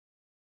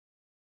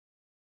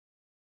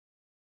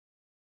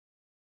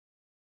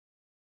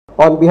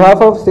On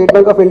behalf of State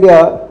Bank of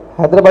India,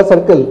 Hyderabad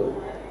Circle,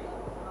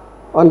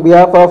 on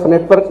behalf of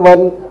Network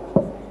 1,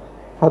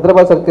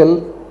 Hyderabad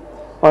Circle,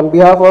 on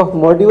behalf of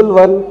Module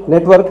 1,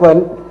 Network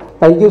 1,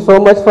 thank you so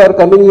much for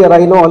coming here.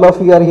 I know all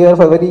of you are here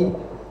for a very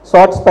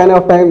short span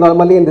of time,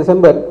 normally in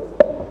December.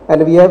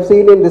 And we have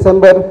seen in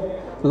December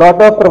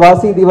lot of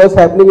Pravasi Divas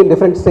happening in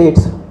different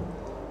states.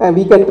 And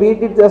we can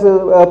treat it as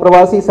a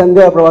Pravasi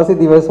Sandhya, Pravasi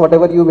Divas,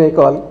 whatever you may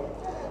call.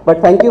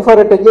 But thank you for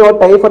taking out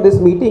time for this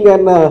meeting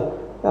and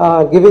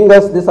giving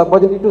us this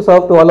opportunity to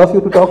serve to all of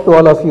you, to talk to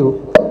all of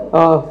you.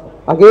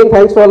 Again,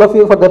 thanks to all of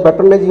you for the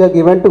patronage you have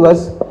given to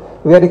us.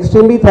 We are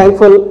extremely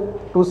thankful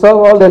to serve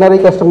all the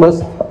NRI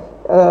customers.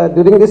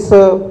 During this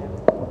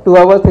 2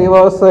 hours, 3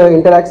 hours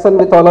interaction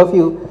with all of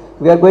you,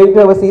 we are going to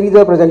have a series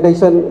of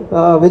presentation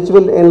which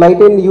will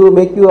enlighten you,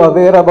 make you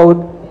aware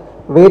about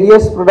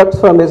various products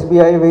from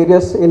SBI,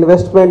 various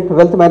investment,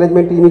 wealth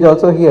management team is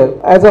also here.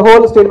 As a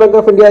whole, State Bank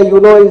of India,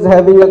 you know, is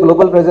having a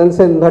global presence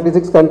in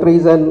 36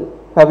 countries and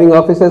having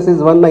offices is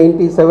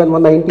 197,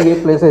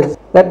 198 places.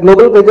 That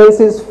global presence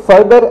is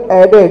further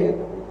added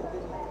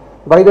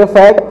by the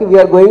fact we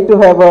are going to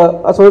have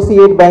a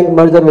associate bank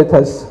merger with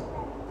us.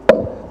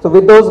 So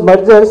with those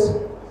mergers,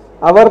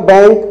 our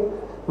bank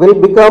will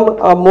become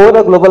a more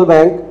global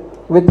bank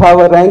with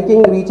our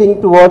ranking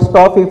reaching towards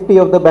top 50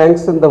 of the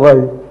banks in the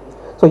world.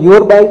 So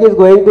your bank is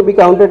going to be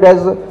counted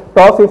as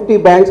top 50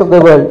 banks of the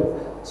world.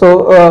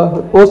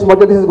 So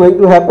post-merger this is going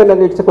to happen,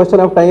 and it's a question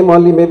of time,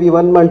 only maybe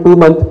 1 month, 2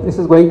 months, this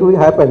is going to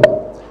happen.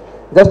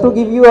 Just to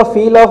give you a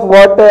feel of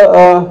what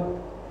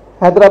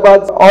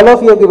Hyderabad, all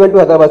of you have given to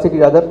Hyderabad city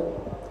rather.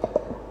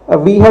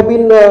 We have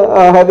been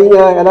having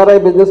an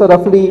NRI business of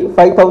roughly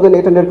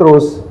 5,800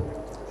 crores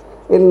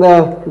in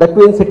the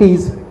Twin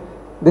Cities.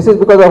 This is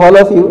because of all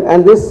of you,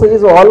 and this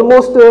is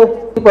almost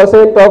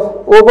 50%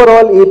 of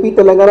overall AP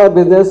Telangana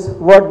business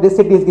what this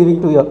city is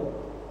giving to you,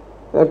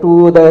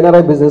 to the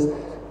NRI business.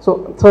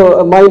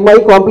 So my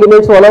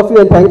compliments to all of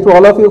you and thanks to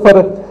all of you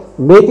for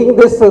making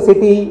this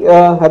city,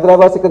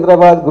 Hyderabad,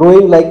 Secunderabad,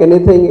 growing like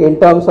anything in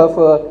terms of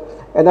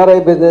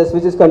NRI business,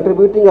 which is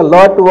contributing a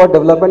lot toward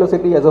development of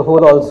city as a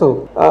whole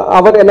also.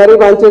 Our NRI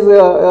branches,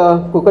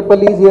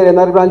 Kukatpalli is here,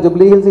 NRI branch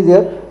Jubilee Hills is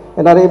here,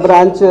 NRI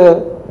branch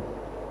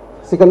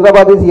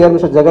Secunderabad is here,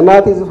 Mr.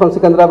 Jagannath is from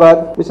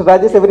Secunderabad, Mr.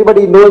 Rajesh,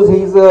 everybody knows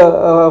he is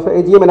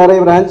AGM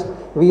NRI branch.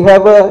 We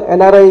have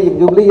NRI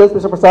Jubilee Hills,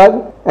 Mr.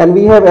 Prasad, and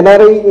we have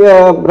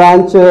NRI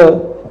branch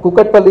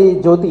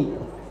Kukatpalli Jyoti.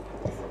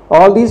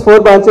 All these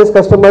 4 branches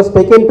customers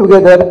taken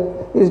together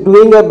is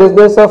doing a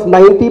business of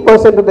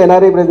 90% of the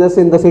NRI business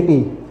in the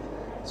city.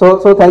 So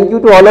thank you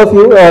to all of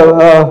you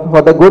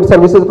for the good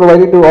services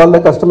provided to all the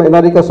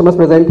NRI customers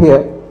present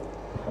here.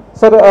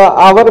 Sir,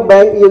 our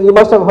bank, you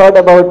must have heard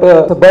about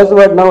the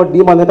buzzword now,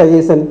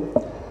 demonetization.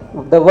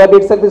 The word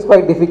itself is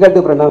quite difficult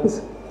to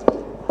pronounce.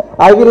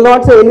 I will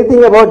not say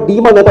anything about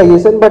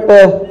demonetization, but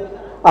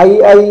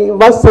I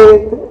must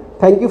say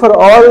thank you for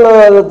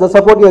all the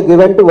support you have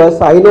given to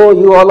us. I know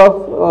you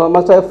all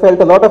must have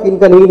felt a lot of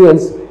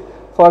inconvenience.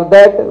 For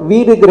that,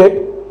 we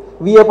regret,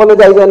 we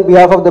apologize on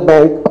behalf of the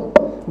bank.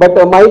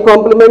 But my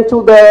compliment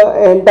to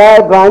the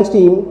entire branch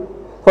team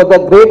for the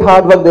great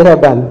hard work they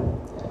have done.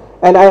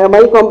 And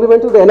my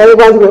compliment to the NRI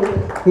branch group,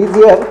 he's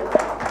here.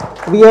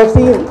 We have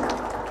seen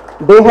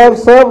they have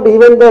served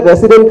even the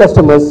resident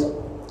customers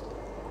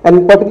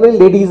and particularly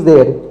ladies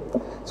there.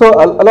 So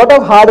a lot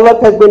of hard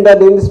work has been done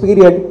during this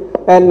period,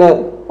 and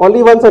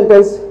only one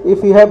sentence,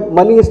 if you have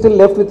money still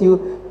left with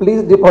you,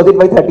 please deposit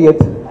by 30th.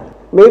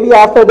 Maybe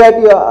after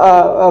that,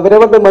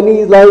 wherever the money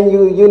is lying,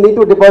 you need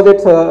to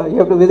deposit, you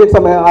have to visit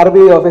some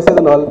RBI offices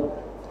and all.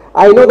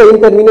 I know the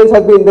inconvenience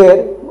has been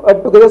there,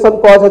 together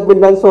some cause has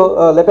been done,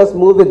 so let us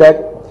move with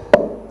that.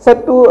 Sir,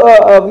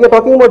 we are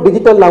talking about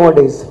digital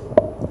nowadays,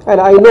 and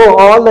I know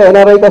all the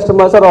NRI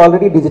customers are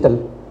already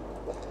digital.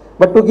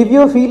 But to give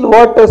you a feel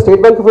what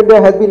State Bank of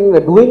India has been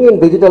doing in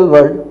digital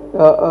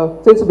world,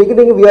 since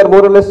beginning we are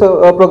more or less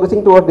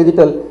progressing toward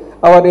digital.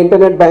 Our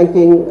internet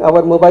banking,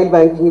 our mobile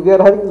banking, we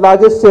are having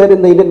largest share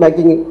in the Indian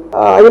banking.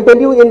 I will tell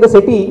you, in the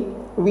city,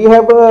 we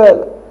have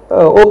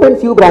opened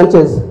few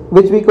branches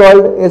which we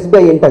called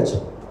SBI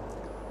InTouch.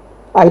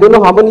 I don't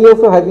know how many of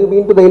you have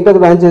been to the InTouch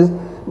branches,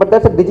 but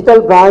that's a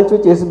digital branch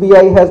which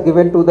SBI has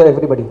given to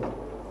everybody.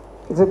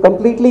 It's a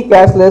completely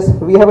cashless.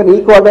 We have an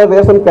e-corner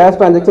where some cash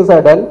transactions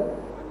are done.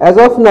 As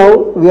of now,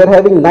 we are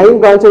having 9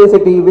 branches in the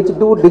city which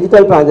do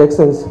digital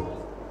transactions.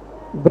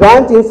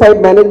 Branch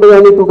inside managed by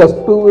only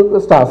 2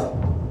 staff.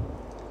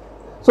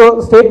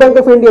 So State Bank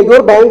of India,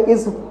 your bank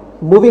is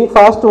moving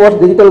fast towards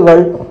digital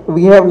world.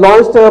 We have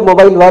launched a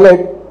mobile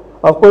wallet.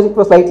 Of course, it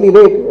was slightly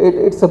late.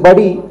 It's a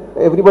buddy.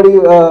 Everybody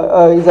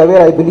is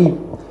aware, I believe.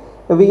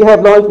 We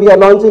have launched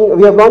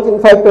in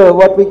fact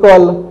what we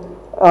call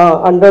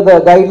under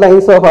the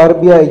guidelines of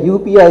RBI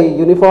UPI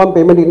Uniform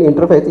Payment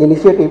Interface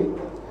Initiative,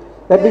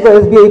 that we call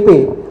SBI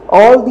Pay.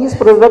 All these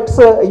products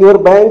your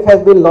bank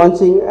has been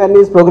launching and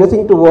is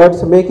progressing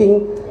towards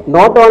making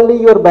not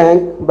only your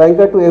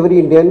banker to every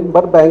Indian,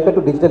 but banker to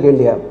digital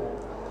India.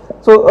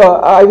 So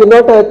I will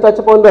not touch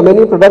upon the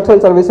many products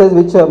and services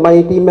which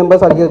my team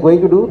members are here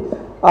going to do.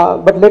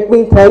 But let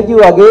me thank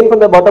you again from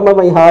the bottom of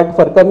my heart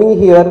for coming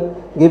here,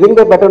 giving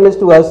the patronage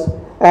to us.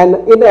 And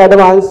in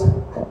advance,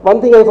 one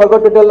thing I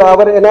forgot to tell,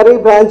 our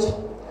NRI branch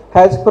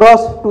has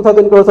crossed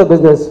 2,000 crores of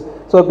business.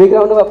 So big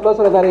round of applause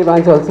for NRI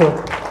branch also.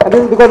 And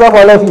this is because of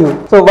all of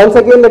you. So once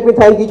again, let me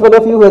thank each one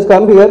of you who has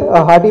come here.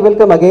 A hearty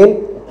welcome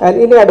again. And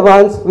in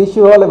advance, wish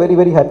you all a very,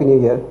 very happy new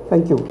year.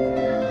 Thank you.